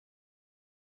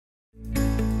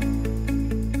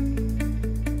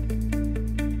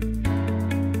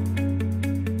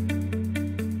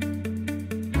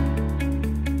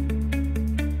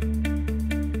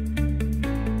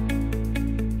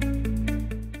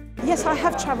Yes, I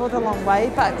have travelled a long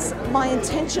way, but my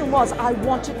intention was I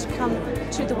wanted to come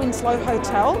to the Winslow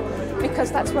Hotel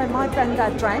because that's where my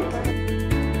granddad drank.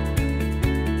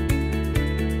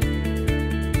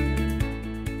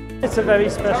 It's a very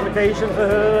special occasion for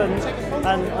her,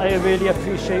 and I really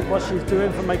appreciate what she's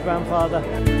doing for my grandfather.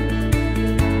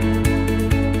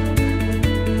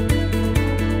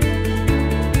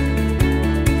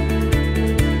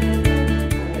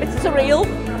 It's surreal,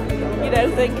 you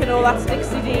know, thinking, oh, that's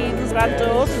Dixie Dean's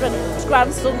granddaughter and his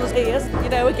grandson was here. You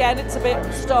know, again, it's a bit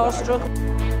starstruck.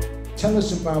 Tell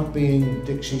us about being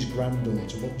Dixie's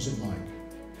granddaughter. What was it like?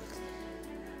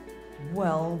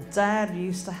 Well, Dad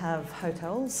used to have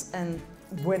hotels, and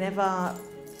whenever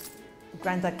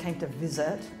Granddad came to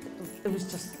visit, it was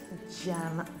just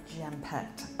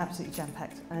jam-packed, absolutely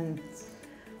jam-packed. And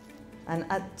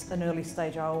at an early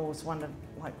stage, I always wondered,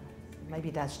 like,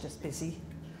 maybe Dad's just busy.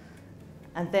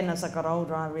 And then as I got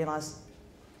older, I realised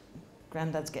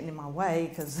Granddad's getting in my way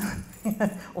because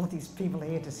all these people are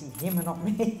here to see him and not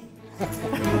me.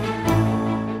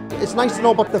 It's nice to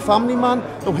know about the family, man,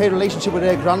 her relationship with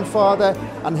her grandfather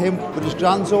and him with his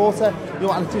granddaughter, you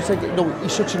know, and it's like, you know,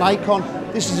 he's such an icon.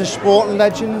 This is a sporting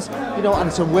legend, you know, and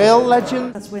it's a world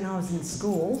legend. That's when I was in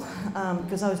school,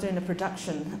 because I was doing a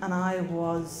production, and I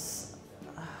was,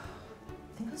 I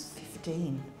think I was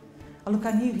 15. Look,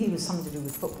 I knew he was something to do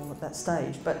with football at that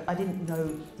stage, but I didn't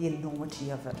know the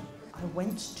enormity of it. I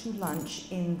went to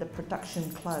lunch in the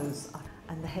production clothes,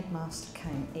 and the headmaster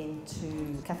came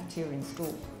into the cafeteria in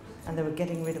school, and they were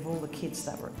getting rid of all the kids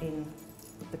that were in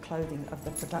the clothing of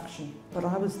the production. But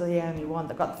I was the only one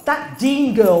that got, that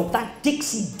Dean girl, that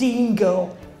Dixie Dean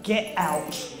girl, get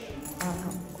out.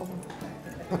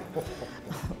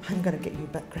 I'm going to get you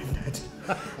back, Grandad.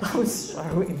 I was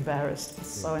so embarrassed,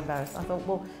 so embarrassed. I thought,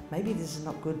 well, maybe this is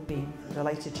not good being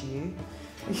related to you.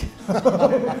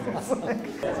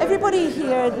 Everybody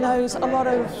here knows a lot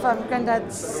of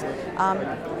Grandad's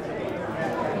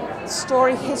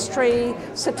story, history,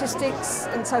 statistics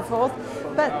and so forth,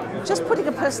 but just putting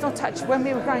a personal touch when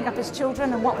we were growing up as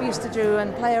children and what we used to do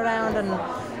and play around and,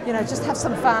 you know, just have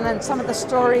some fun, and some of the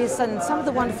stories and some of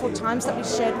the wonderful times that we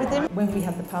shared with him. When we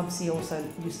had the pubs, he also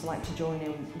used to like to join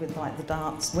in with like the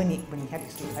darts when he had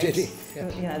his 2 mates. Did he? Yeah.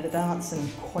 You know, the darts and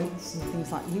quotes and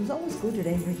things like that. He was always good at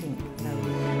everything, you know.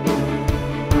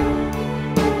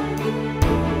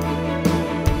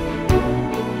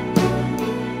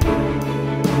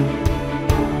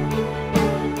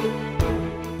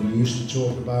 Used to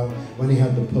talk about when he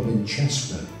had the pub in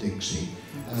Chester, Dixie,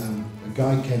 a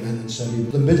guy came in and said he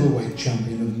was the middleweight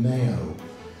champion of Mayo,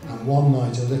 and one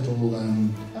night a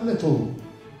little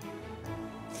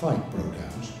fight broke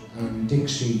out and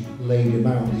Dixie laid him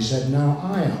out. He said, now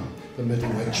I am the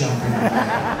middleweight champion of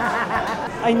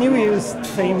Mayo. I knew he was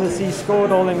famous. He scored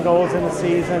all them goals in the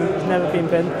season. He's never been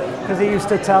binned, because he used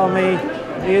to tell me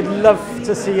he'd love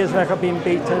to see his record being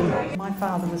beaten. My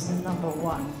father was number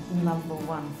one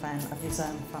fan of his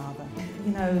own father.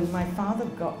 You know, my father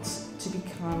got to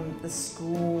become the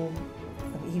school,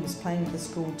 he was playing with the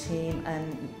school team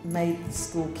and made the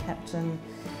school captain.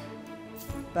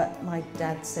 But my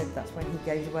dad said that's when he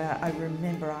gave away. I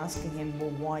remember asking him,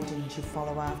 well, why didn't you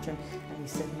follow after him? And he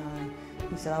said, no.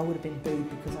 He said, I would have been booed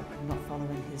because I could not follow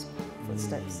in his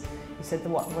footsteps. He said that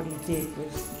what he did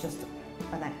was just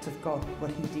an act of God,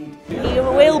 what he did. He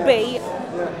will be,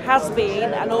 has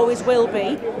been and always will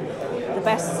be the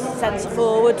best centre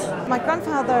forward. My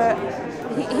grandfather,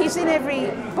 he's in every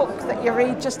book that you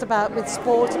read just about with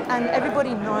sport, and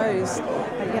everybody knows,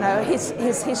 you know, his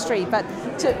history, but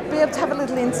to be able to have a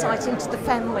little insight into the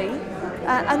family,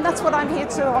 and that's what I'm here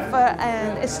to offer,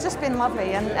 and it's just been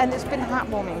lovely, and it's been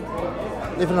heartwarming.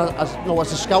 Living as, you know,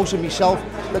 as a Scouser myself,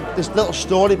 this little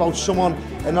story about someone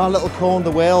in our little corner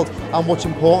of the world and how much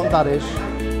important that is.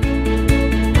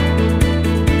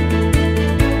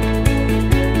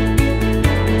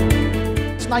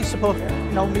 It's nice to put,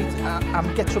 you know, meet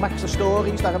and get some extra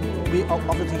stories that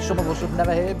obviously some of us have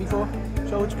never heard before.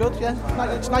 So it's good, yeah.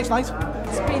 It's a nice night.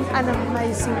 It's been an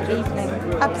amazing evening,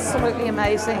 absolutely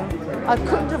amazing. I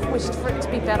couldn't have wished for it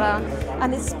to be better,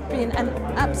 and it's been an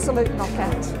absolute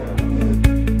knockout.